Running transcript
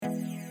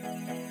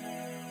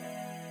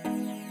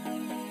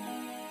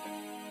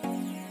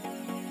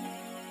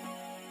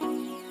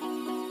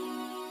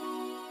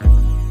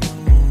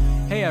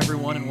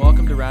everyone, and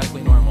welcome to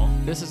Radically Normal.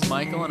 This is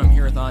Michael, and I'm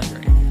here with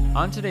Andre.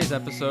 On today's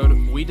episode,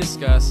 we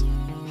discuss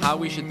how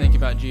we should think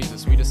about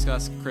Jesus. We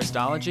discuss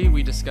Christology,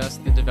 we discuss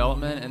the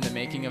development and the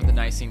making of the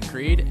Nicene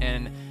Creed,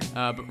 and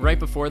right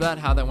before that,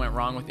 how that went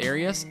wrong with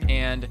Arius,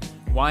 and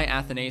why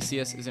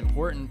Athanasius is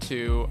important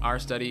to our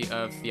study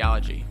of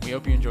theology. We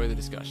hope you enjoy the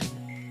discussion.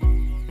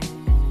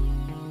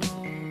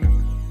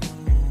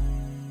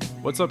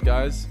 What's up,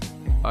 guys?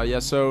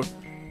 So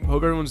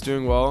hope everyone's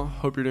doing well.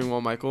 Hope you're doing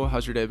well, Michael.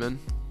 How's your day been?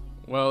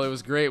 Well, it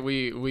was great.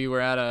 We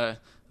were at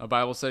a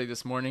Bible study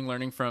this morning,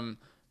 learning from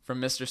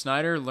Mr.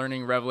 Snyder,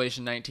 learning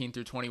Revelation 19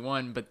 through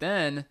 21. But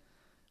then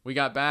we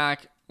got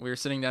back, we were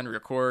sitting down to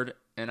record,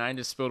 and I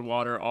just spilled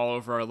water all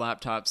over our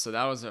laptops. So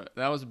that was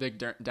a big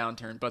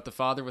downturn. But the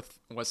Father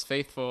was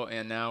faithful,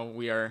 and now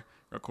we are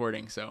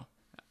recording. So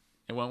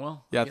it went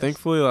well. Yeah,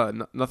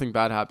 thankfully nothing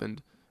bad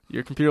happened.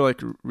 Your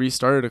computer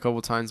restarted a couple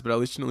times, but at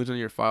least you didn't lose any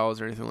of your files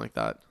or anything like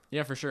that.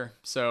 Yeah, for sure.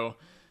 So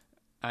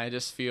I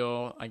just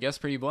feel, I guess,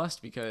 pretty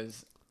blessed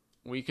because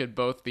we could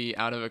both be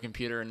out of a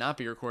computer and not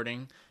be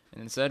recording.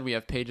 And instead, we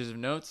have pages of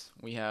notes.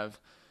 We have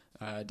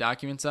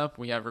documents up.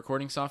 We have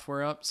recording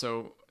software up.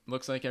 So it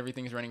looks like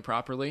everything's running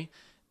properly.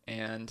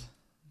 And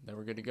then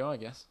we're good to go, I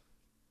guess.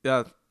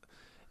 Yeah.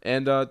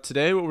 And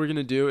today what we're going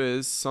to do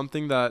is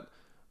something that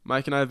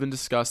Mike and I have been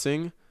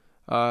discussing.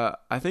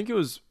 I think it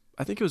was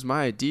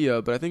my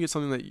idea, but I think it's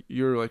something that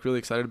you're really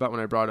excited about when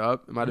I brought it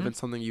up. It might have been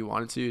something you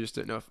wanted to. You just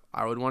didn't know if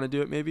I would want to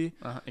do it maybe.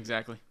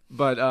 Exactly.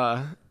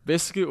 But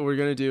basically what we're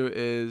going to do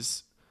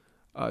is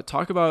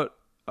talk about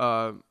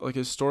a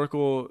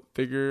historical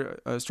figure,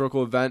 a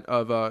historical event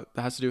of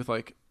that has to do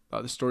with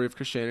the story of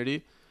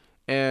Christianity.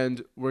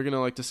 And we're going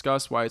to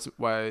discuss why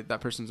that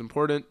person's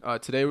important.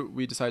 Today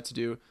we decided to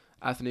do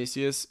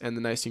Athanasius and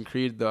the Nicene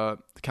Creed, the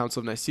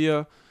Council of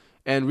Nicaea.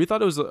 And we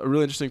thought it was a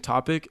really interesting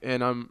topic,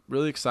 and I'm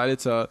really excited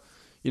to,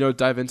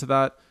 dive into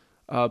that.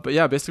 But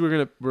yeah,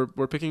 basically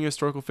we're picking a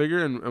historical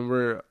figure and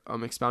we're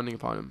expounding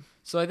upon him.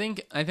 So I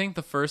think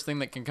the first thing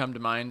that can come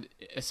to mind,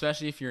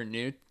 especially if you're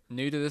new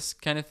to this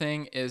kind of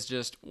thing, is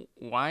just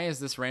why is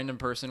this random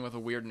person with a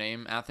weird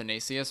name,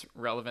 Athanasius,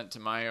 relevant to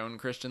my own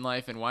Christian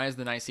life, and why is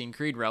the Nicene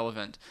Creed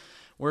relevant?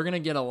 We're going to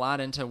get a lot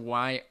into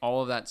why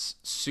all of that's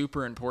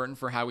super important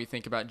for how we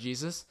think about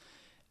Jesus.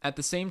 At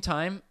the same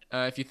time,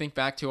 if you think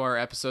back to our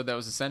episode that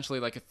was essentially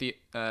like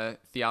a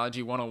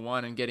Theology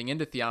 101 and getting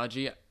into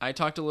theology, I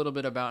talked a little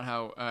bit about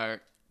how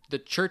the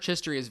church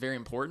history is very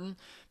important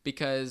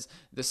because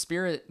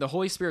the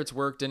Holy Spirit's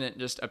work didn't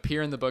just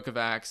appear in the book of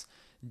Acts,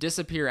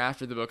 disappear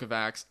after the book of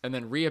Acts, and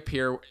then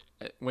reappear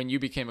when you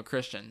became a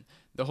Christian.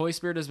 The Holy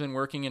Spirit has been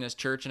working in his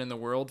church and in the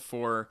world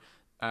for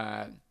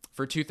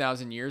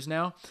 2,000 years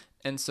now.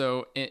 And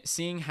so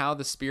seeing how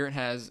the Spirit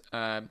has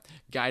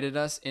guided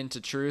us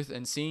into truth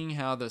and seeing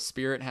how the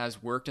Spirit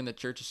has worked in the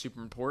church is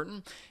super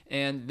important.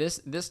 And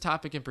this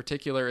topic in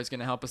particular is going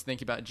to help us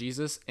think about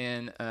Jesus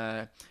in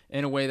a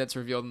way that's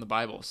revealed in the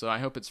Bible. So I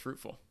hope it's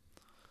fruitful.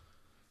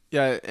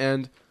 Yeah,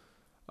 and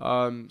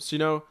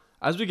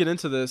as we get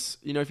into this,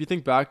 if you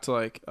think back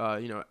to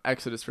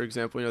Exodus, for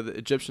example, the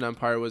Egyptian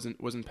Empire was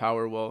in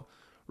power. Well,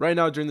 right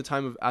now during the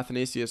time of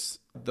Athanasius,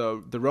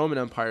 the Roman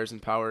Empire is in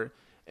power.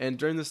 And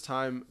during this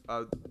time,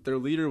 their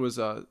leader was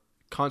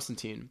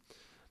Constantine.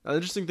 Now, the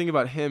interesting thing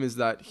about him is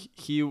that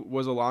he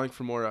was allowing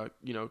for more,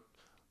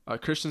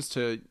 Christians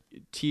to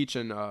teach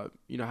and,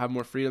 have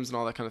more freedoms and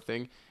all that kind of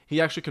thing. He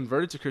actually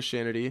converted to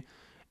Christianity.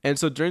 And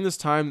so during this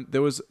time,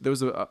 there was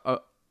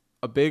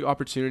a big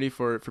opportunity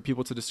for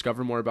people to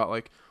discover more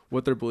about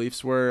what their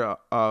beliefs were,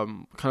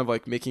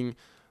 making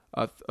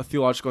a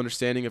theological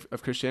understanding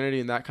of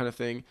Christianity and that kind of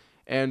thing.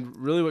 And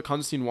really what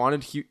Constantine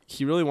wanted,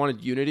 he really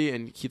wanted unity,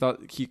 and he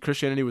thought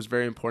Christianity was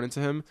very important to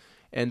him.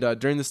 And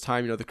during this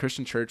time, the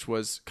Christian church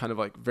was kind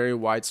of very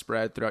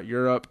widespread throughout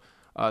Europe,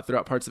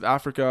 throughout parts of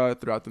Africa,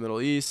 throughout the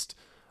Middle East.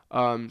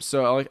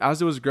 So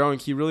as it was growing,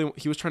 he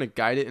was trying to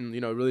guide it and,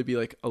 really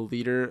be a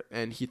leader.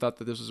 And he thought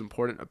that this was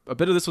important. A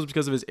bit of this was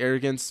because of his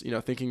arrogance,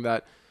 thinking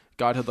that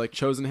God had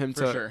chosen him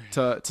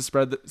to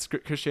spread the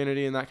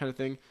Christianity and that kind of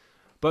thing.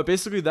 But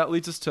basically that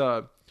leads us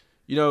to,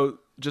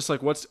 just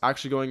what's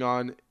actually going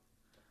on.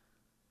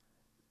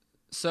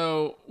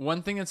 So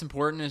one thing that's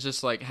important is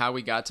just how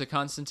we got to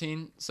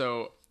Constantine.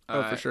 So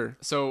for sure.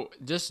 So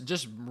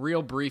just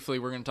real briefly,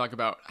 we're going to talk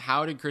about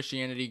how did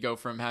Christianity go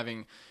from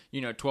having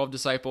 12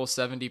 disciples,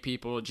 70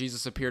 people.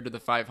 Jesus appeared to the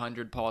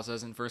 500, Paul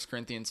says in 1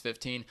 Corinthians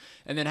 15.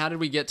 And then how did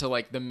we get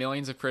to the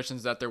millions of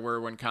Christians that there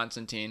were when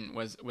Constantine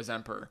was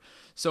emperor?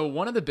 So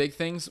one of the big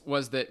things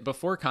was that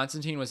before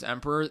Constantine was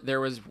emperor, there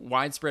was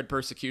widespread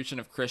persecution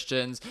of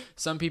Christians.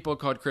 Some people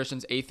called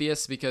Christians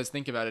atheists because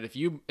think about it. If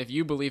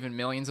you believe in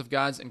millions of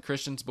gods and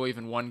Christians believe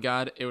in one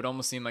God, it would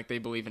almost seem like they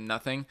believe in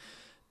nothing.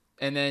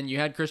 And then you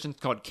had Christians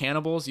called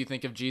cannibals. You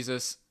think of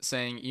Jesus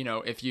saying,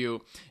 if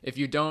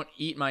you don't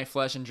eat my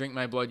flesh and drink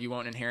my blood, you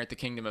won't inherit the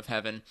kingdom of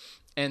heaven.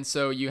 And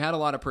so you had a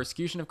lot of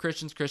persecution of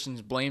Christians,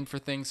 Christians blamed for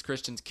things,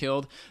 Christians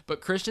killed, but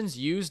Christians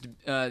used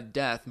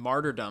death,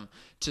 martyrdom,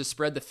 to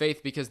spread the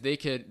faith because they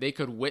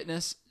could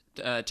witness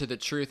to the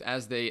truth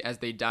as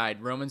they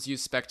died. Romans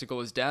used spectacle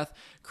as death.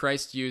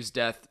 Christ used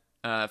death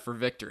for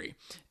victory.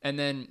 And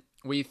then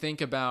we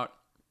think about,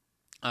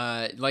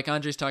 like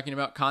Andre's talking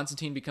about,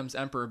 Constantine becomes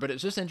emperor, but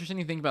it's just interesting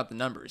to think about the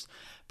numbers.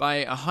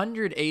 By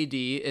 100 AD,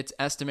 it's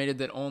estimated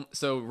that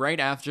so right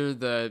after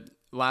the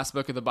last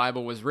book of the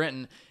Bible was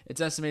written,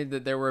 it's estimated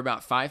that there were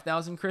about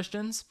 5,000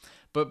 Christians.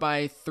 But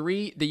by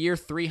the year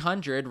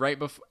 300,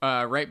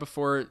 right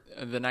before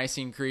the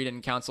Nicene Creed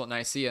and Council at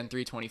Nicaea in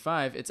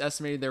 325, it's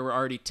estimated there were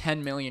already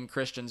 10 million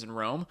Christians in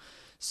Rome.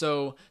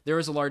 So there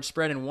was a large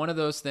spread, and one of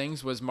those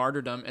things was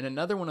martyrdom, and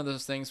another one of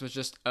those things was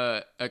just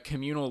a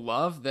communal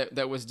love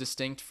that was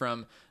distinct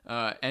from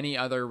any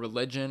other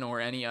religion or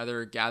any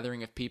other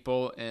gathering of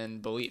people in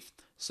belief.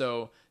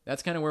 So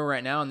that's kind of where we're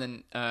at now, and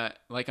then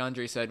like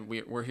Andre said,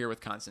 we're here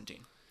with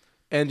Constantine.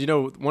 And,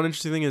 one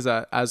interesting thing is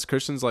that as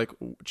Christians,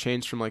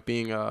 changed from,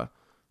 being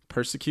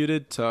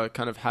persecuted to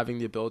kind of having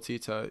the ability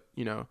to,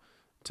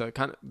 they're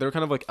kind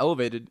of,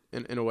 elevated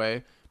in a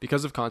way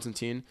because of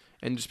Constantine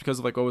and just because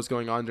of, what was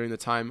going on during the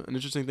time. An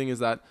interesting thing is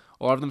that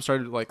a lot of them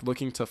started,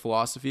 looking to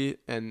philosophy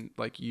and,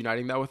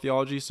 uniting that with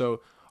theology.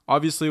 So,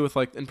 obviously, with,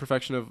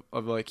 imperfection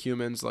of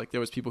humans, there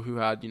was people who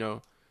had,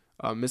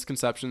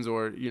 misconceptions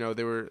or,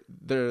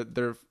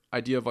 their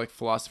idea of,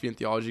 philosophy and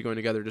theology going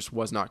together just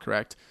was not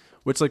correct.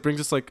 Which brings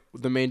us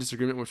the main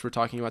disagreement which we're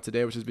talking about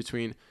today, which is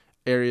between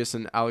Arius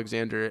and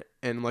Alexander,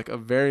 and a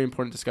very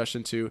important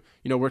discussion to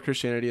where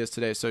Christianity is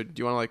today. So do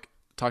you want to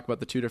talk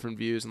about the two different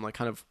views and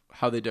kind of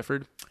how they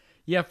differed?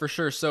 Yeah, for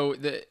sure. So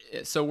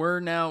we're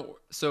now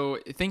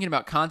thinking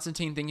about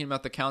Constantine, thinking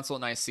about the Council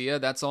at Nicaea.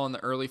 That's all in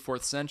the early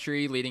 4th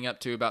century, leading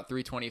up to about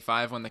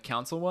 325 when the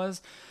council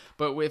was.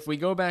 But if we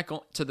go back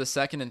to the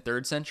 2nd and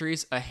 3rd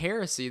centuries, a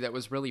heresy that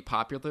was really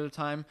popular at the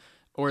time,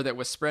 or that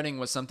was spreading,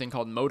 was something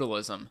called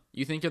modalism.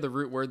 You think of the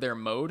root word there,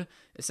 mode.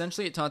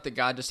 Essentially, it taught that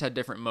God just had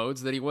different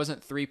modes, that he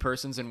wasn't 3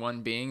 persons in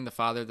one being, the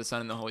Father, the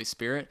Son, and the Holy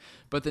Spirit,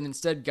 but that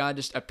instead God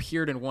just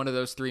appeared in one of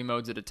those 3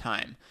 modes at a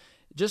time.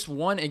 Just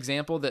one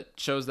example that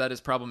shows that is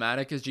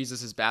problematic is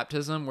Jesus'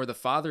 baptism, where the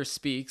Father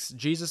speaks,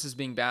 Jesus is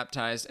being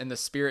baptized, and the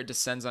Spirit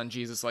descends on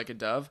Jesus like a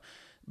dove.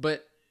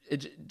 But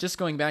just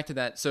going back to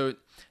that, so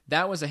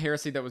that was a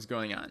heresy that was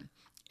going on.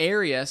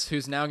 Arius,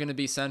 who's now going to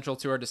be central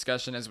to our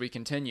discussion as we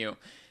continue,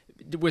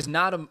 was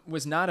not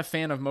a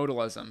fan of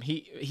modalism.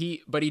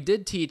 But he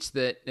did teach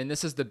that, and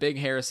this is the big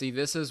heresy,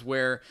 this is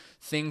where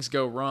things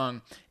go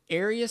wrong.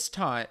 Arius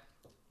taught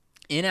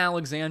in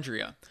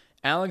Alexandria,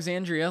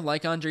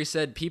 like Andre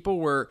said, people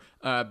were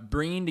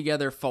bringing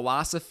together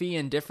philosophy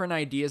and different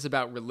ideas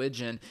about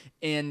religion.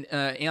 And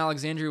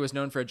Alexandria was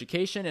known for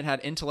education. It had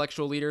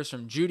intellectual leaders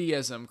from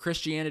Judaism,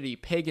 Christianity,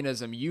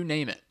 paganism, you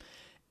name it.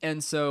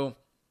 And so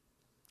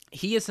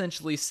he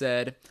essentially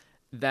said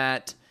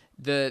that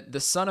the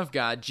Son of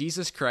God,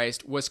 Jesus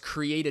Christ, was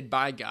created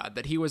by God,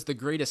 that he was the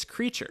greatest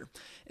creature.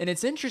 And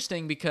it's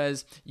interesting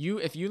because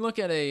if you look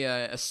at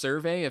a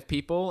survey of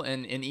people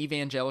in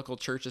evangelical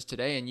churches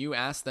today and you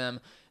ask them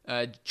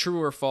true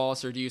or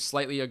false, or do you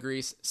slightly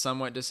agree,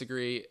 somewhat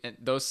disagree, and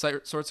those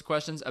sorts of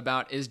questions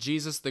about is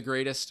Jesus the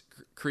greatest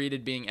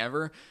created being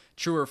ever,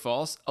 true or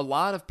false, a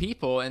lot of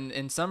people, and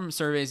in some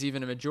surveys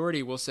even a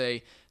majority, will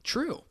say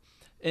true.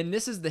 And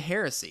this is the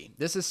heresy.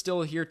 This is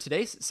still here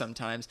today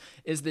sometimes,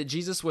 is that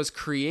Jesus was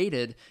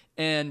created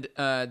and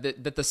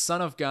that the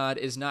Son of God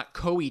is not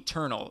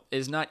co-eternal,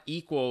 is not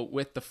equal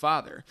with the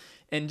Father.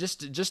 And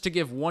just to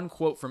give one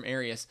quote from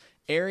Arius,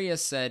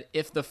 Arius said,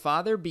 "If the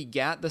Father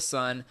begat the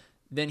Son,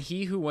 then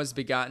he who was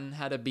begotten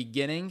had a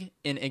beginning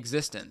in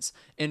existence.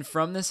 And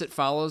from this it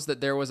follows that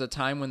there was a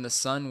time when the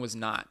Son was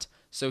not."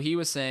 So he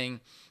was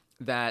saying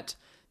that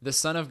the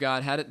Son of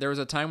God there was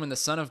a time when the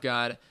Son of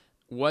God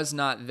was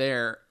not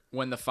there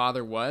when the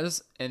Father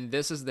was, and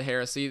this is the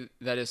heresy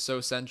that is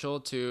so central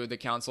to the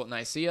Council at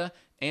Nicaea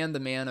and the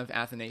man of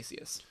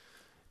Athanasius.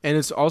 And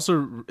it's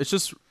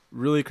just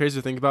really crazy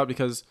to think about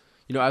because,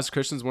 as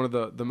Christians, one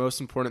of the most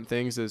important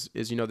things is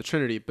the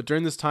Trinity. But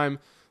during this time,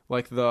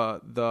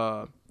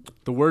 the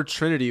word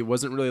Trinity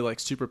wasn't really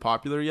super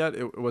popular yet.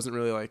 It wasn't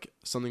really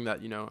something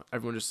that,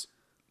 everyone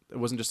it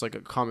wasn't just a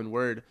common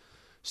word.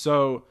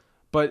 So,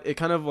 but it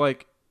kind of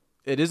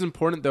it is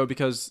important though,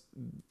 because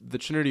the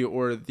Trinity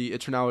or the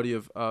eternality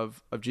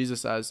of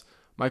Jesus, as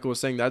Michael was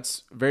saying,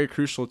 that's very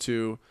crucial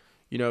to,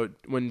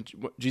 when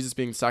Jesus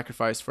being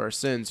sacrificed for our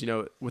sins,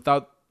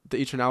 without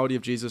the eternality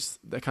of Jesus,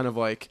 that kind of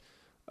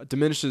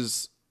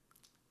diminishes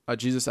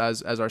Jesus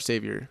as our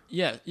Savior.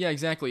 Yeah,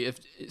 exactly.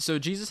 So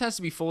Jesus has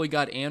to be fully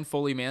God and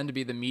fully man to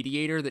be the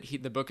mediator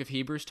that the book of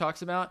Hebrews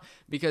talks about,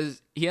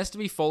 because he has to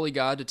be fully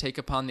God to take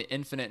upon the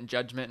infinite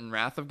judgment and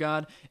wrath of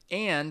God,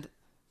 and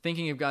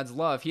thinking of God's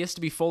love, he has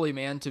to be fully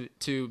man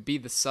to be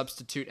the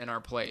substitute in our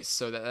place.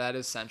 So that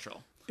is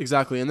central.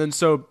 Exactly. And then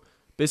so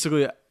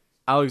basically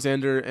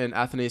Alexander and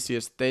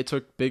Athanasius, they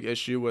took big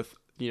issue with,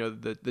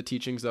 the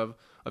teachings of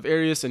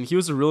Arius, and he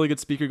was a really good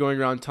speaker going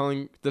around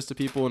telling this to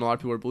people, and a lot of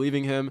people were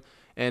believing him.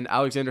 And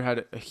Alexander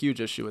had a huge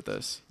issue with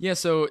this. Yeah,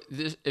 so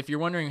if you're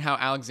wondering how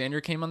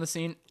Alexander came on the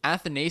scene,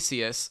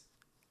 Athanasius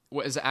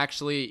was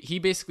actually, he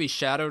basically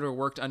shadowed or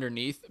worked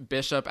underneath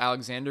Bishop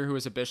Alexander, who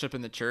was a bishop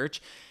in the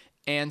church.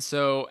 And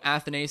so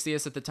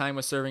Athanasius at the time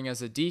was serving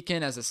as a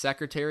deacon, as a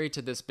secretary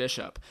to this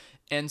bishop.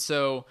 And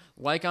so,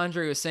 like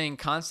Andre was saying,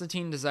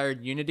 Constantine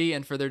desired unity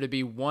and for there to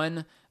be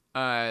one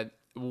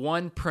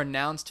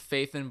pronounced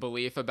faith and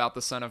belief about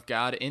the Son of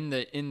God in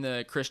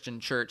the Christian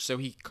church. So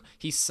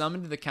he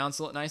summoned the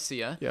council at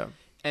Nicaea. Yeah.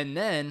 And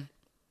then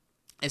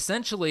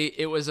essentially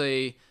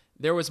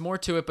there was more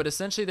to it, but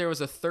essentially there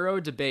was a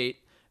thorough debate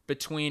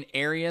between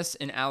Arius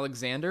and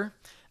Alexander.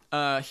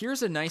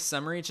 Here's a nice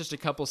summary. It's just a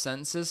couple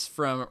sentences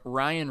from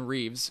Ryan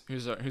Reeves,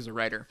 who's a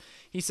writer.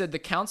 He said, "The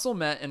council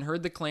met and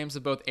heard the claims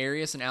of both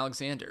Arius and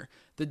Alexander.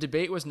 The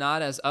debate was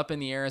not as up in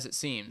the air as it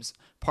seems.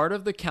 Part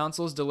of the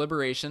council's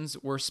deliberations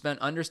were spent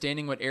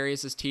understanding what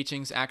Arius's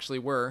teachings actually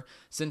were,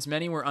 since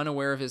many were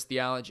unaware of his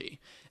theology.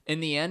 In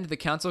the end, the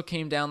council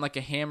came down like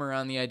a hammer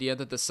on the idea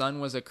that the Son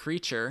was a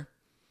creature,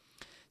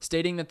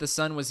 stating that the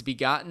Son was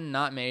begotten,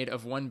 not made,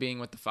 of one being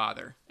with the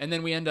Father." And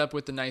then we end up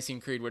with the Nicene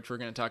Creed, which we're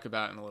going to talk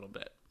about in a little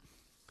bit.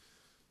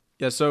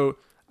 Yeah, so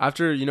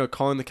after,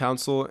 calling the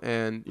council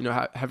and,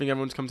 having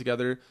everyone come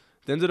together,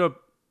 they ended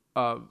up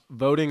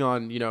voting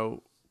on,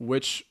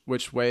 which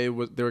way they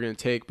were going to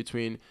take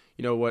between,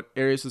 what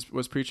Arius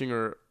was preaching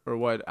or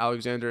what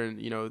Alexander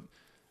and,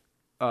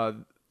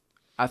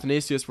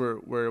 Athanasius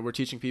were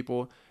teaching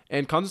people.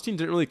 And Constantine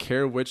didn't really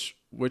care which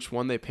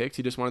one they picked.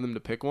 He just wanted them to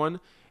pick one.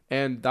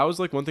 And that was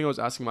like one thing I was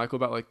asking Michael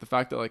about, like the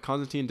fact that like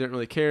Constantine didn't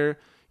really care,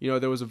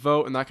 there was a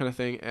vote and that kind of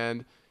thing.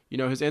 And,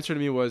 his answer to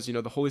me was,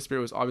 the Holy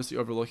Spirit was obviously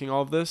overlooking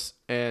all of this.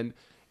 And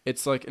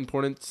it's like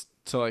important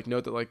to like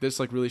note that like this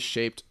like really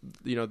shaped,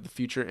 the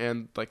future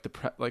and like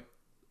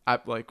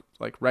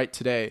right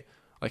today,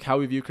 like how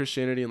we view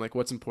Christianity and like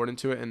what's important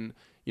to it. And,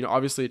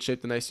 obviously it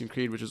shaped the Nicene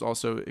Creed, which is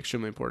also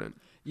extremely important.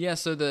 Yeah.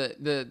 So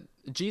the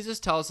Jesus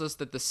tells us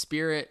that the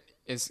Spirit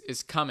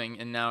is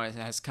coming, and now it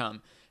has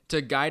come to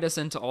guide us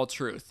into all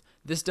truth.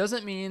 This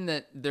doesn't mean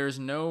that there's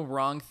no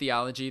wrong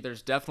theology.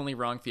 There's definitely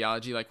wrong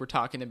theology like we're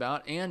talking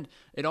about. And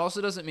it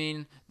also doesn't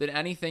mean that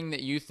anything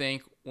that you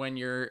think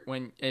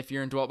if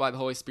you're indwelt by the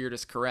Holy Spirit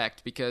is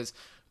correct, because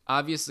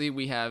obviously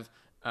we have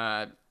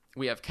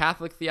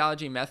Catholic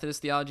theology,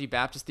 Methodist theology,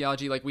 Baptist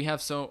theology. Like we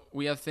have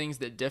things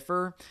that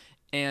differ,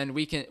 and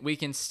we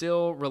can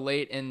still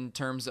relate in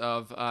terms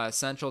of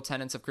central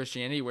tenets of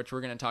Christianity, which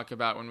we're going to talk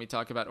about when we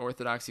talk about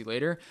orthodoxy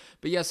later.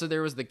 But yeah, so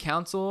there was the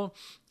council,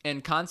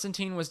 and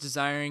Constantine was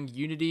desiring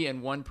unity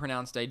and one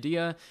pronounced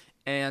idea.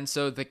 And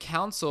so the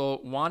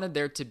council wanted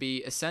there to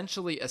be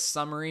essentially a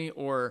summary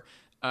or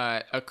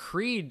a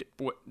creed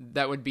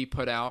that would be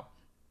put out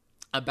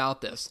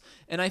about this.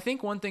 And I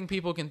think one thing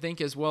people can think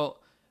is,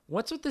 well,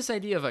 what's with this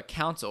idea of a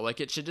council?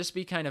 Like, it should just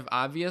be kind of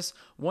obvious.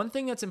 One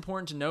thing that's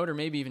important to note, or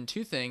maybe even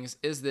two things,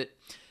 is that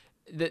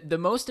the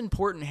most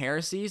important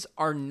heresies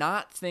are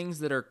not things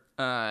that are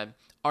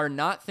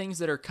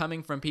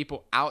coming from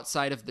people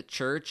outside of the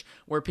church,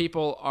 where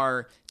people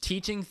are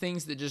teaching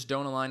things that just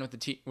don't align with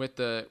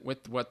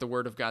what the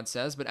Word of God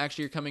says, but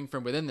actually are coming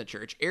from within the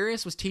church.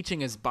 Arius was teaching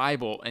his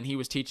Bible, and he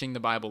was teaching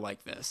the Bible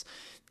like this,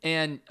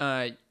 and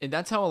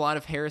that's how a lot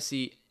of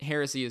heresy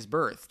is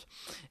birthed.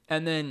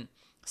 And then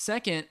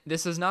second,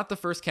 this is not the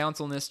first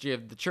council in the history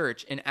of the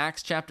church. In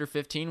Acts chapter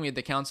 15, we had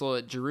the council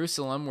at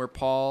Jerusalem, where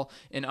Paul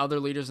and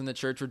other leaders in the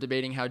church were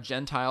debating how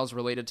Gentiles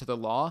related to the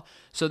law.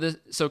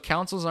 So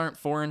councils aren't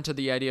foreign to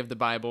the idea of the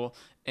Bible,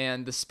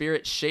 and the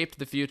Spirit shaped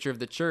the future of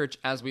the church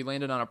as we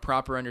landed on a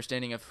proper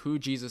understanding of who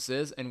Jesus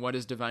is and what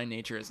his divine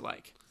nature is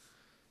like.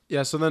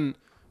 Yeah, so then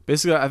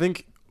basically I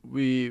think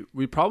we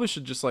probably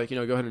should just like, go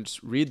ahead and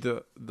just read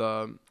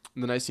the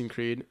Nicene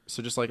Creed,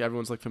 so just like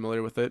everyone's like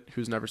familiar with it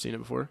who's never seen it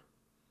before.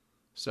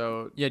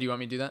 So yeah, do you want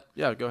me to do that?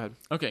 Yeah, go ahead.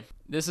 Okay,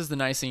 this is the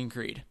Nicene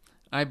Creed.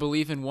 I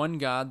believe in one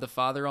God, the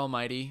Father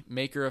Almighty,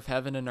 maker of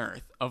heaven and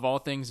earth, of all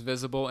things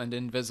visible and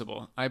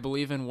invisible. I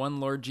believe in one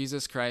Lord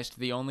Jesus Christ,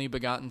 the only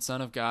begotten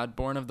Son of God,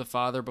 born of the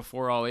Father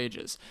before all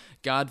ages.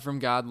 God from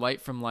God,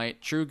 light from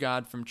light, true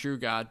God from true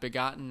God,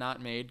 begotten,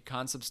 not made,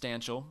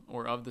 consubstantial,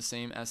 or of the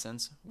same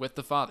essence, with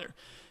the Father.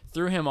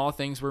 Through him all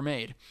things were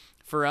made.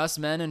 For us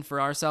men and for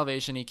our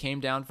salvation he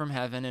came down from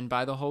heaven, and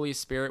by the Holy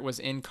Spirit was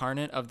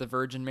incarnate of the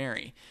Virgin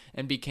Mary,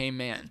 and became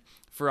man.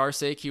 For our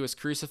sake he was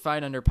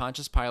crucified under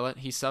Pontius Pilate.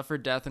 He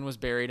suffered death and was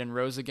buried, and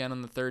rose again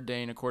on the third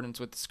day in accordance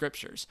with the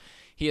Scriptures.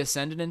 He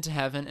ascended into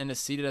heaven and is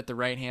seated at the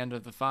right hand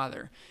of the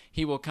Father.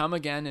 He will come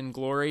again in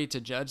glory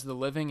to judge the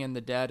living and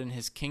the dead, and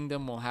his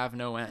kingdom will have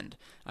no end.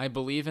 I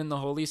believe in the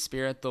Holy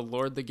Spirit, the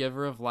Lord, the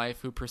giver of life,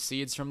 who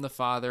proceeds from the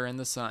Father and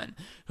the Son,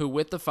 who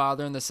with the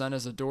Father and the Son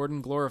is adored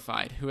and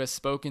glorified, who has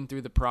spoken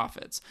through the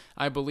prophets.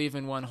 I believe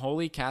in one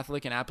holy,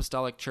 Catholic, and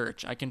apostolic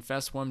church. I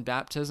confess one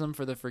baptism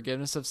for the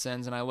forgiveness of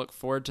sins, and I look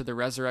forward to the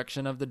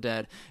resurrection of the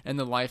dead and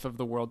the life of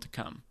the world to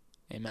come.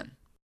 Amen.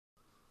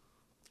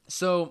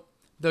 So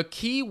the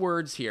key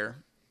words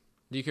here,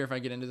 do you care if I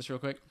get into this real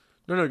quick?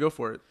 No, go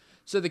for it.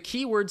 So the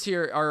key words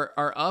here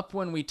are up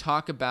when we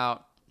talk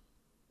about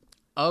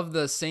of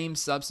the same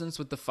substance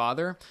with the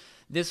Father.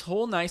 This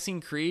whole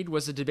Nicene Creed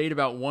was a debate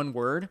about one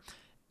word,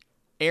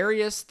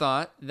 Arius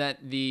thought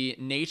that the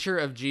nature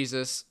of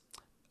Jesus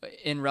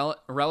in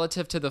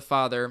relative to the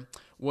Father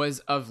was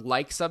of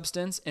like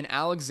substance, and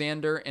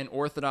Alexander and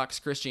Orthodox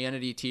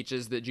Christianity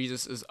teaches that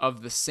Jesus is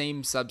of the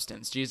same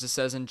substance. Jesus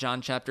says in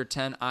John chapter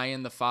 10, I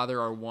and the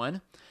Father are one.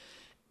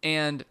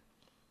 And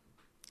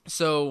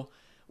so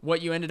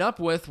what you ended up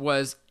with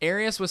was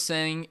Arius was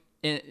saying,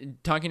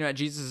 talking about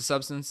Jesus'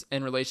 substance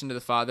in relation to the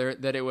Father,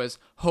 that it was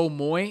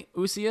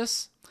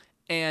homoousios,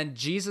 and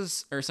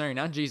Jesus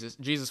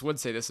would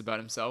say this about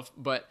himself,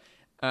 but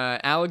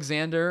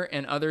Alexander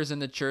and others in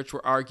the church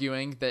were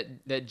arguing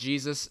that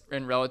Jesus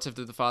in relative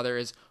to the Father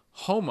is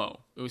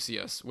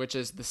homoousios, which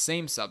is the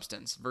same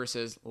substance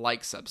versus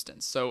like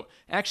substance. So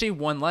actually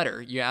one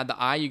letter, you add the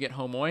I, you get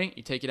homoi,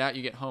 you take it out,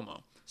 you get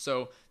homo.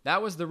 So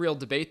that was the real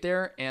debate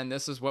there, and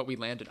this is what we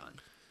landed on.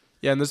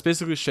 Yeah, and this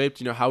basically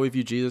shaped, how we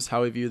view Jesus,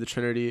 how we view the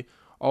Trinity,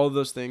 all of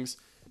those things.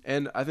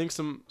 And I think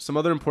some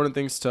other important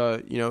things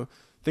to,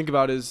 think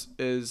about is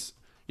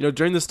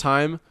during this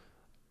time,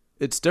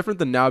 it's different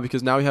than now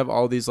because now we have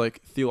all these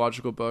like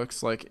theological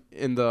books, like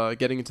in the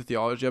Getting Into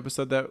Theology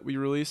episode that we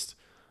released,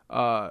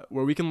 where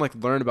we can like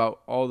learn about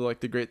all the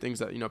like the great things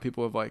that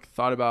people have like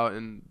thought about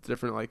and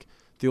different like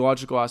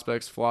theological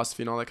aspects,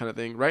 philosophy, and all that kind of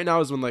thing. Right now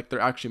is when like they're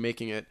actually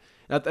making it.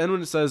 And at the end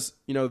when it says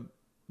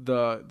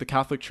the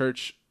Catholic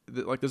Church,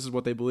 like this is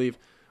what they believe.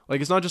 Like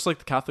it's not just like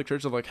the Catholic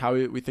Church of like how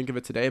we think of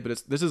it today,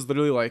 but this is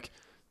literally like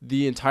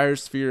the entire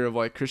sphere of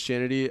like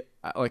Christianity,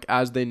 like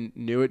as they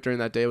knew it during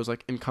that day, was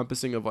like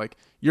encompassing of like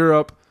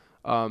Europe,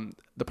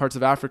 the parts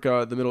of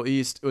Africa, the Middle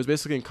East. It was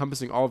basically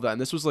encompassing all of that. And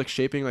this was like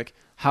shaping like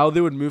how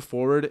they would move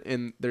forward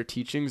in their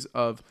teachings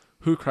of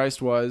who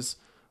Christ was,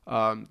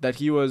 that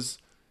he was,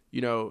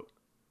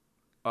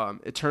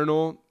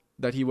 eternal,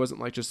 that he wasn't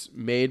like just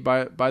made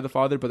by the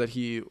Father, but that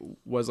he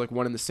was like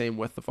one and the same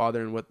with the Father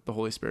and with the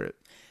Holy Spirit.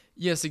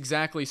 Yes,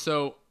 exactly.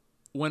 So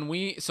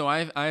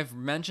I've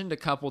mentioned a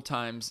couple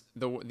times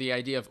the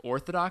idea of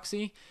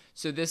orthodoxy.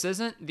 So this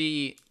isn't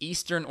the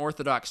Eastern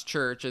Orthodox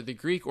Church or the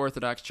Greek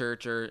Orthodox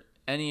Church or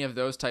any of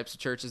those types of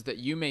churches that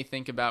you may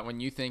think about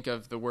when you think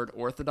of the word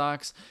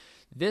orthodox.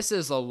 This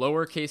is a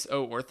lowercase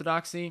o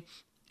orthodoxy.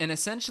 And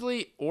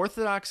essentially,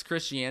 Orthodox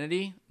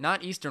Christianity,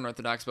 not Eastern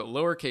Orthodox, but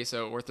lowercase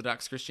o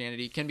Orthodox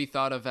Christianity, can be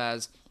thought of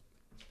as,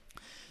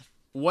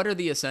 what are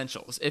the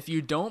essentials? If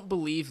you don't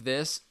believe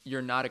this,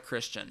 you're not a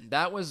Christian.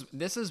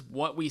 This is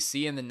what we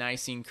see in the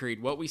Nicene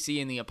Creed, what we see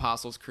in the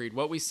Apostles' Creed,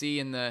 what we see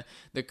in the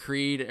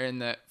Creed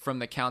and from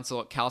the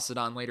Council at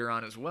Chalcedon later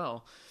on as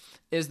well,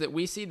 is that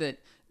we see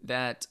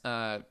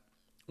that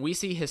we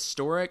see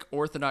historic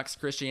Orthodox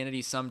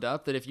Christianity summed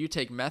up, that if you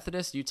take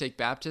Methodists, you take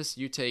Baptists,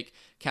 you take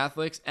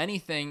Catholics,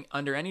 anything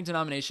under any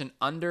denomination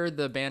under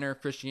the banner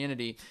of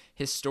Christianity,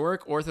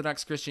 historic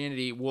Orthodox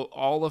Christianity will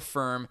all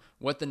affirm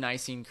what the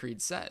Nicene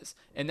Creed says.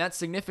 And that's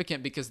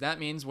significant because that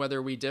means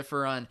whether we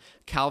differ on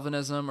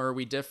Calvinism or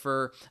we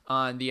differ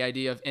on the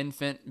idea of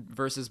infant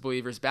versus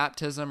believers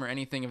baptism or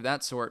anything of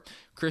that sort,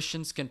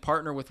 Christians can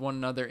partner with one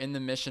another in the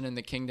mission in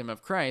the kingdom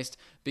of Christ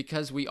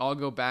because we all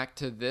go back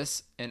to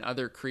this and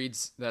other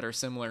creeds that are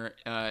similar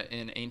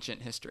in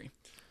ancient history.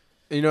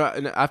 And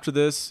after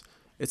this,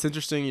 it's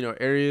interesting,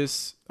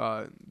 Arius,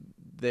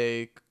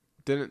 they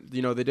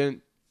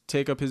didn't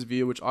take up his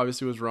view, which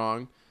obviously was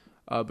wrong.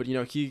 But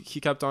he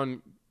kept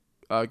on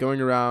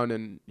going around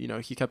and,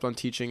 he kept on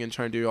teaching and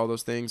trying to do all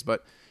those things.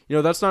 But,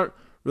 that's not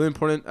really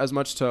important as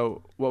much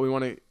to what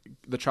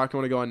the track we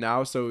want to go on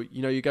now. So,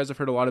 you guys have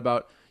heard a lot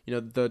about,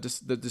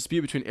 the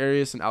dispute between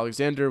Arius and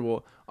Alexander.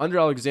 Well, under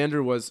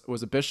Alexander was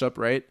a bishop,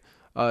 right?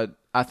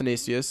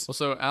 Athanasius. Well,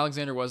 so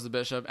Alexander was the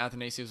bishop.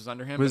 Athanasius was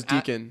under him. Was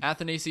deacon.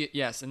 Athanasius,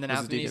 yes. And then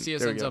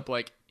Athanasius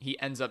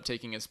ends up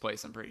taking his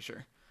place, I'm pretty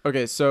sure.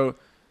 Okay, so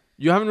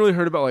you haven't really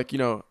heard about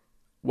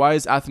why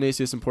is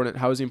Athanasius important?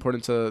 How is he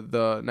important to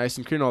the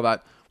Nicene Creed and all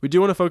that? We do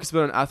want to focus a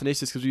bit on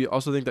Athanasius because we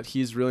also think that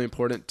he's really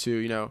important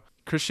to,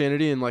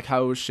 Christianity and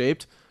how it was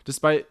shaped.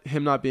 Despite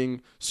him not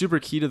being super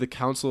key to the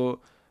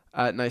council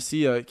at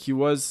Nicaea,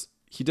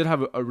 he did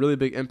have a really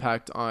big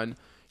impact on,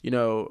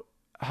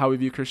 how we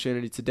view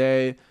Christianity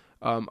today,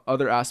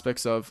 other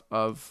aspects of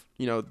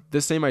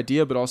this same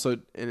idea, but also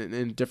in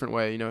a different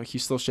way. He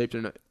still shaped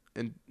it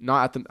and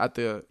not at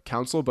the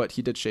council, but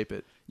he did shape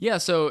it. Yeah,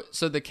 so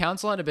the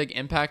council had a big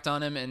impact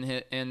on him,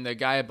 and the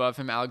guy above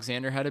him,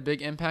 Alexander, had a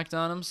big impact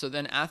on him. So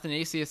then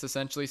Athanasius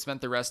essentially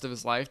spent the rest of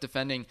his life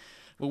defending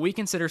what we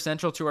consider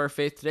central to our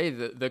faith today,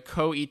 the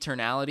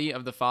co-eternality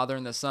of the Father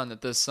and the Son,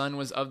 that the Son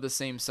was of the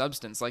same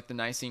substance, like the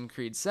Nicene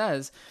Creed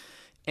says.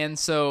 And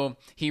so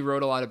he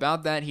wrote a lot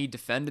about that. He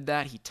defended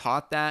that. He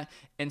taught that.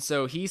 And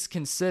so he's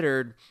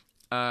considered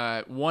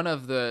one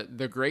of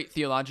the great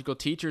theological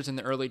teachers in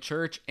the early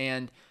church.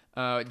 And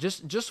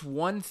just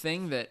one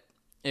thing that,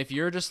 if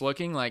you're just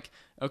looking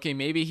okay,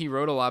 maybe he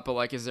wrote a lot,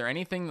 but is there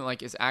anything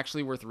that is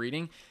actually worth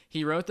reading?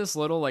 He wrote this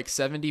little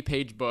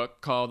 70-page book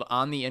called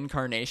On the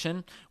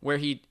Incarnation, where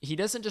he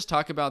doesn't just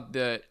talk about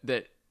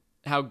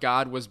how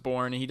God was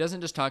born, and he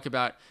doesn't just talk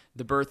about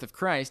the birth of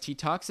Christ. He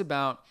talks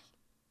about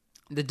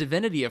the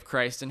divinity of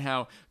Christ and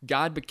how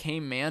God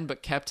became man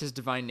but kept his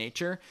divine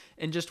nature.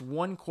 And just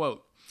one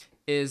quote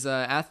is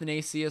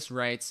Athanasius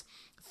writes,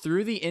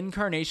 through the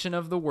incarnation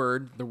of the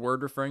Word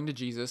referring to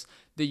Jesus,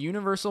 the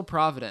universal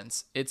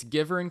providence, its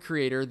giver and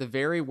creator, the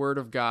very Word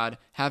of God,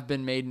 have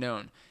been made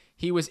known.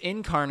 He was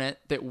incarnate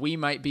that we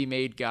might be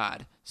made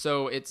God.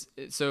 So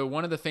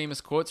one of the famous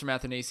quotes from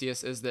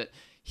Athanasius is that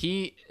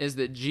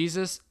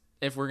Jesus,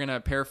 if we're going to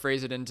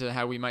paraphrase it into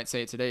how we might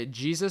say it today,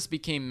 Jesus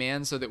became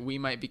man so that we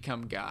might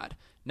become God.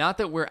 Not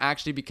that we're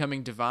actually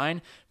becoming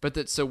divine, but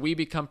that so we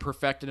become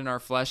perfected in our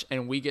flesh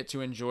and we get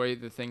to enjoy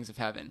the things of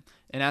heaven.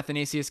 And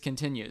Athanasius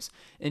continues,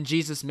 and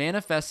Jesus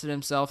manifested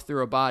himself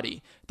through a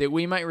body, that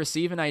we might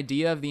receive an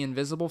idea of the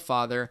invisible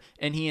Father,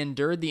 and he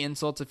endured the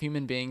insults of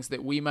human beings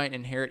that we might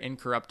inherit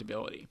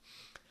incorruptibility.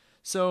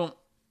 So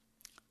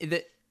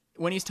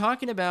when he's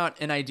talking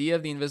about an idea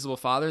of the invisible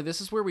Father,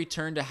 this is where we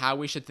turn to how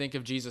we should think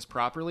of Jesus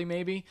properly,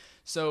 maybe.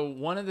 So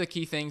one of the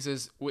key things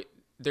is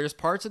there's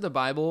parts of the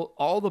Bible,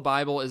 all the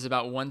Bible is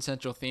about one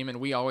central theme, and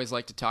we always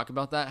like to talk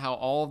about that, how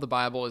all of the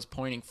Bible is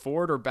pointing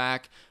forward or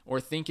back or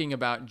thinking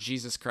about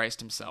Jesus Christ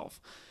himself.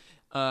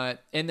 And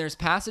there's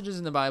passages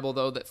in the Bible,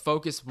 though, that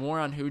focus more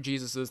on who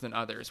Jesus is than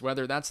others,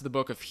 whether that's the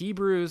book of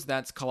Hebrews,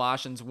 that's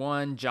Colossians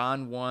 1,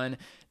 John 1,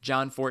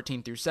 John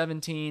 14 through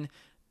 17,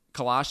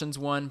 Colossians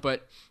 1,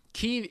 but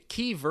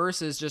key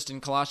verses just in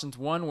Colossians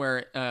 1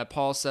 where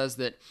Paul says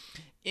that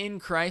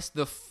in Christ,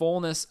 the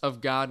fullness of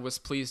God was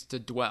pleased to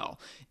dwell.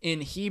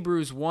 In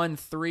Hebrews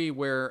 1:3,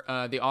 where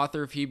the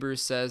author of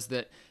Hebrews says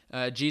that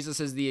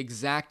Jesus is the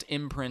exact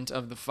imprint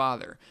of the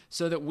Father.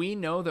 So that we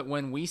know that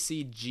when we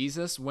see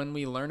Jesus, when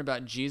we learn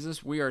about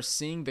Jesus, we are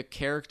seeing the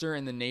character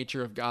and the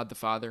nature of God the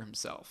Father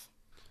himself.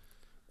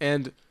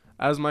 And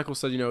as Michael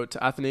said,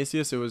 to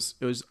Athanasius, it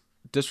was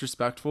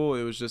disrespectful.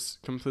 It was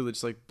just completely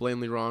just like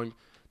blatantly wrong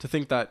to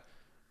think that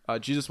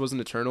Jesus wasn't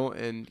eternal,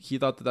 and he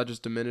thought that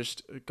just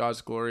diminished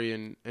God's glory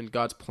and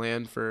God's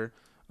plan for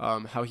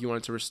how he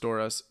wanted to restore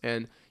us.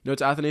 And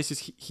to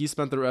Athanasius, he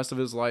spent the rest of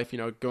his life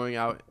going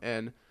out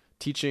and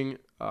teaching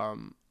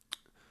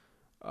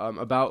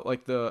about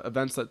like the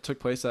events that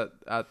took place at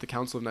the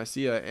Council of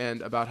Nicaea,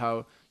 and about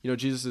how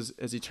Jesus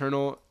is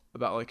eternal,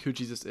 about like who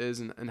Jesus is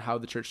and how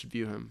the church should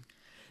view him.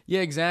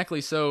 Yeah,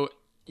 exactly. So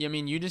I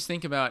mean, you just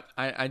think about,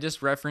 I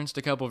just referenced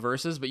a couple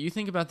verses, but you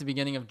think about the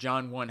beginning of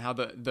John 1, how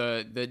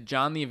the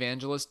John the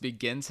Evangelist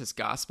begins his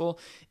gospel.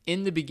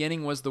 In the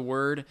beginning was the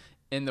Word,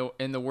 and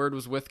the Word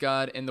was with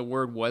God, and the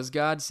Word was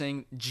God,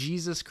 saying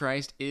Jesus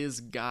Christ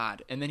is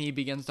God. And then he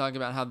begins talking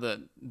about how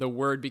the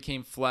Word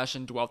became flesh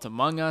and dwelt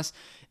among us.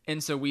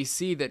 And so we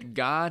see that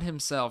God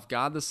himself,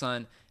 God the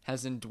Son,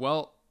 has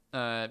indwelt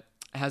a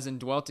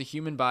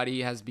human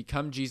body, has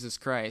become Jesus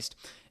Christ.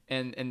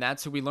 And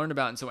that's who we learn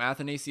about. And so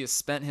Athanasius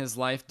spent his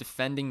life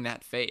defending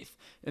that faith.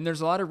 And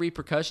there's a lot of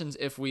repercussions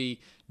if we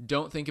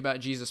don't think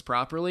about Jesus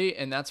properly.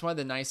 And that's why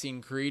the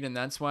Nicene Creed, and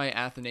that's why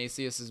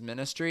Athanasius'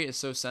 ministry is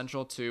so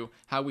central to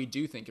how we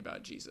do think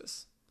about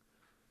Jesus.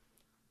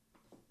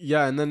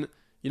 Yeah, and then,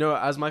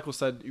 as Michael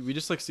said, we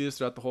just like see this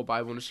throughout the whole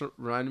Bible. And it just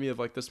reminded me of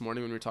like this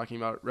morning when we were talking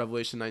about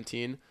Revelation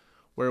 19,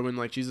 where when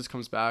like Jesus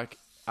comes back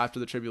after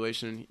the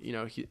tribulation,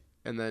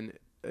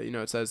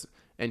 it says,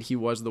 and he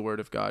was the Word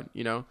of God,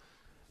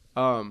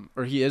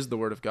 or he is the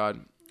Word of God,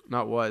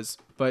 not was,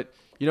 but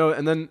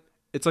and then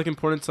it's like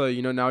important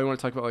to now we want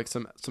to talk about like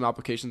some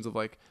applications of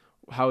like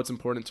how it's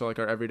important to like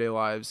our everyday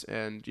lives,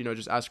 and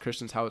just ask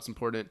Christians how it's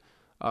important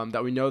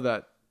that we know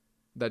that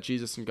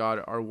Jesus and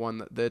God are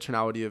one, the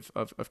eternality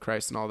of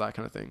Christ and all that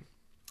kind of thing.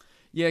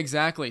 Yeah,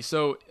 exactly.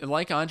 So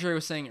like Andre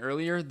was saying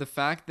earlier, the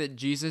fact that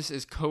Jesus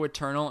is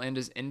co-eternal and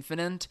is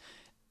infinite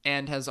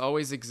and has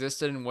always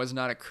existed and was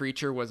not a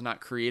creature, was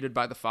not created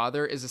by the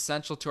Father, is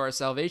essential to our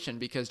salvation,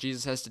 because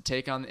Jesus has to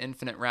take on the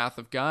infinite wrath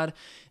of God,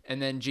 and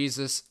then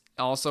Jesus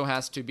also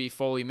has to be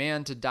fully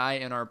man to die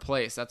in our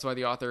place. That's why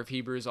the author of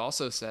Hebrews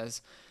also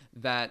says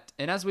that,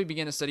 and as we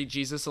begin to study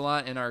Jesus a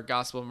lot in our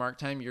Gospel of Mark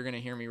time, you're going to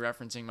hear me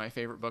referencing my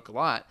favorite book a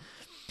lot,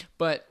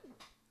 but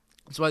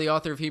that's why the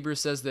author of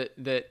Hebrews says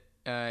that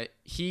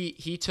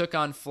he took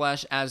on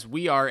flesh as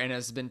we are and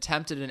has been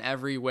tempted in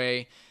every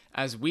way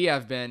as we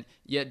have been,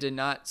 yet did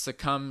not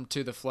succumb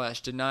to the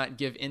flesh, did not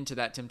give into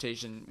that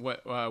temptation,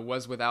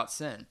 was without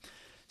sin.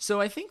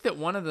 So I think that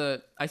one of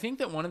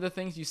the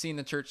things you see in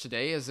the church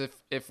today is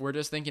if we're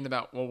just thinking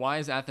about, well, why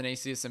is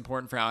Athanasius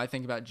important for how I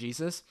think about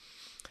Jesus?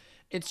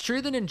 It's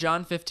true that in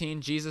John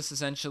 15, Jesus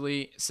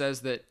essentially says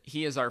that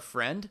he is our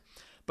friend,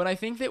 but I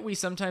think that we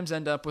sometimes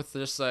end up with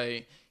just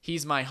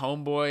he's my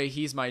homeboy,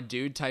 he's my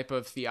dude type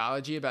of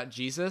theology about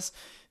Jesus.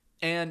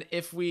 And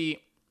if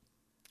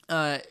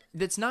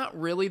that's not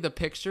really the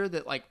picture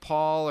that like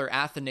Paul or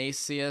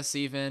Athanasius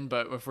even,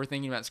 but if we're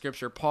thinking about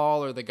scripture,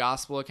 Paul or the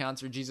gospel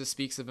accounts where Jesus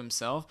speaks of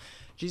himself,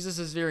 Jesus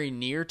is very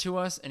near to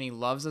us and he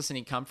loves us and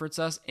he comforts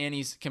us and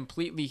he's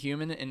completely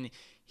human and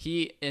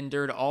he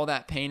endured all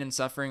that pain and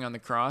suffering on the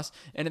cross.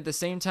 And at the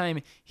same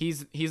time,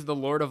 he's the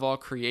Lord of all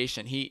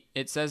creation.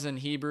 It says in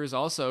Hebrews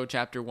also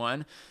chapter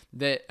 1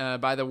 that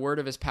by the word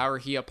of his power,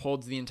 he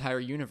upholds the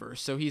entire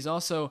universe. So he's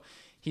also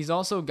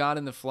God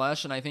in the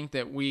flesh. And I think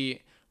that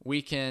we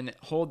we can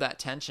hold that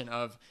tension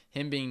of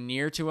him being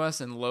near to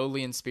us and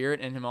lowly in spirit,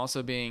 and him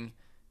also being,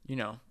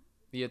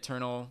 the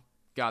eternal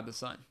God the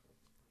Son.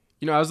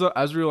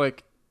 As we were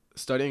like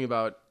studying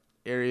about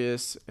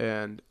Arius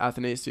and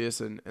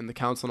Athanasius and the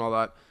council and all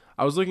that,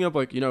 I was looking up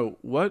like,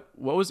 what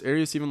was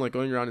Arius even like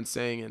going around and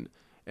saying,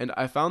 and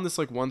I found this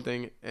like one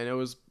thing, and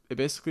it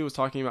basically was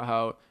talking about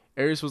how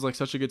Arius was like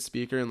such a good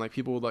speaker, and like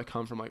people would like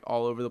come from like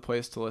all over the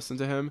place to listen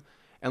to him.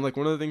 And like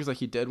one of the things like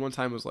he did one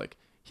time was like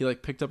he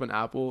like picked up an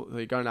apple,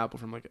 like got an apple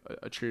from like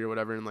a tree or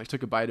whatever, and like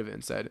took a bite of it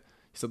and he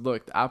said,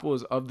 look, the apple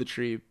is of the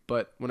tree,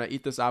 but when I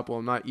eat this apple,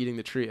 I'm not eating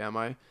the tree, am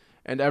I?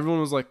 And everyone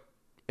was like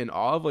in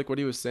awe of like what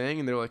he was saying,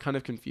 and they were like kind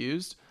of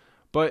confused.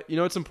 But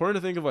it's important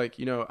to think of like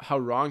how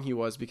wrong he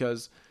was,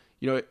 because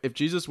if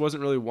Jesus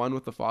wasn't really one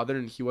with the Father,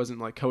 and he wasn't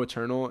like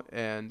co-eternal,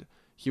 and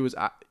he was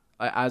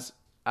as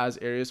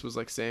Arius was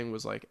like saying,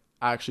 was like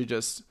actually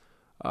just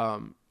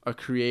a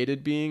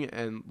created being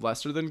and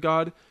lesser than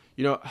God,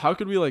 how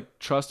could we like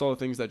trust all the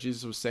things that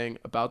Jesus was saying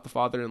about the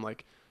Father, and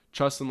like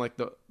trust in like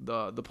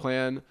the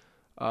plan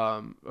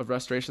of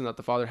restoration that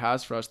the Father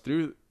has for us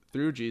through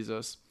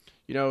Jesus,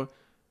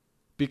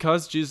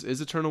 because Jesus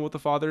is eternal with the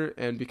Father,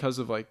 and because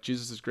of like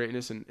Jesus'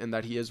 greatness and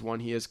that he is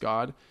one, he is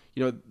God,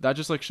 that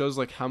just like shows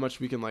like how much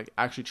we can like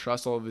actually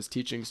trust all of his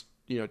teachings,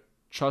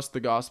 trust the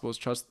Gospels,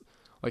 trust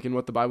like in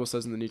what the Bible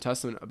says in the New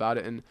Testament about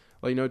it, and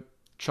like,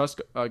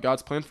 trust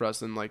God's plan for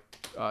us, and like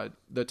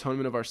the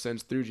atonement of our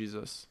sins through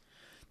Jesus.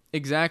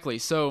 Exactly.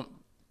 So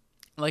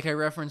like I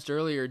referenced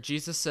earlier,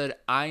 Jesus said,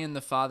 I and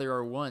the Father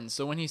are one.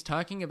 So when he's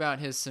talking about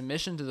his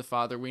submission to the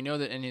Father, we know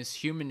that in his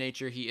human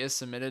nature, he is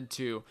submitted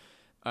to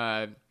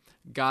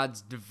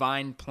God's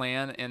divine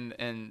plan,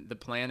 and the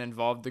plan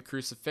involved the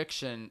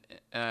crucifixion,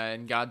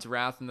 and God's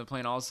wrath, and the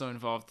plan also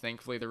involved,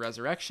 thankfully, the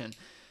resurrection.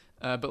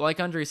 But like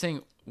Andre is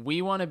saying,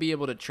 we want to be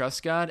able to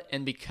trust God,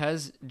 and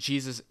because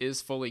Jesus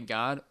is fully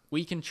God,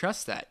 we can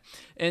trust that.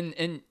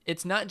 And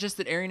it's not just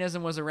that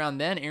Arianism was around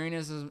then.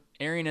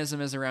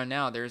 Arianism is around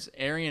now.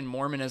 Arian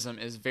Mormonism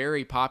is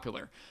very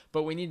popular,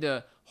 but we need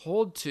to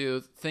hold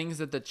to things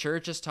that the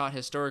church has taught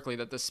historically,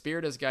 that the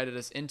Spirit has guided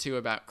us into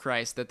about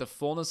Christ, that the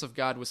fullness of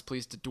God was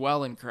pleased to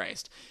dwell in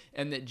Christ,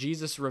 and that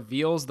Jesus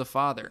reveals the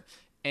Father.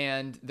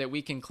 And that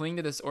we can cling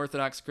to this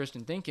Orthodox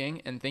Christian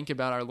thinking and think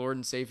about our Lord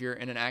and Savior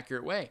in an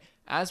accurate way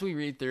as we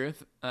read through,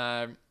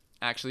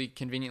 actually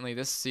conveniently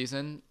this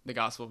season, the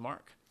Gospel of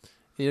Mark.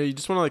 You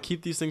just want to like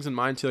keep these things in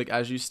mind too, like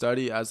as you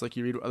study, as like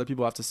you read what other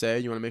people have to say.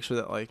 You want to make sure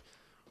that like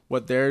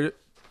what they're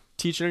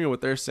teaching and what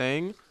they're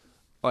saying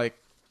like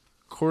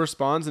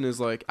corresponds and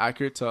is like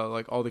accurate to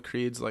like all the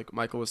creeds, like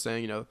Michael was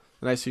saying, the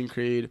Nicene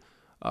Creed,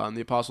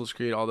 the Apostles'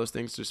 Creed, all those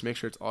things, to just make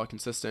sure it's all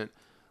consistent.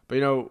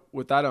 But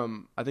with that,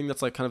 I think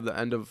that's like kind of the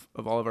end of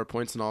all of our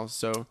points and all.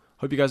 So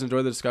hope you guys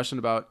enjoyed the discussion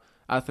about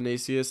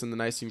Athanasius and the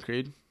Nicene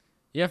Creed.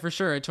 Yeah, for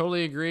sure. I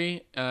totally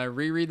agree.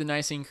 Reread the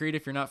Nicene Creed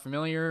if you're not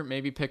familiar.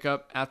 Maybe pick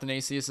up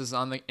Athanasius'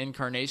 On the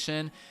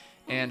Incarnation,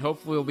 and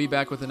hopefully we'll be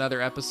back with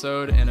another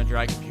episode and a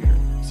dry computer.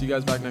 See you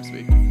guys back next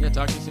week. Yeah,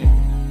 talk to you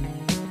soon.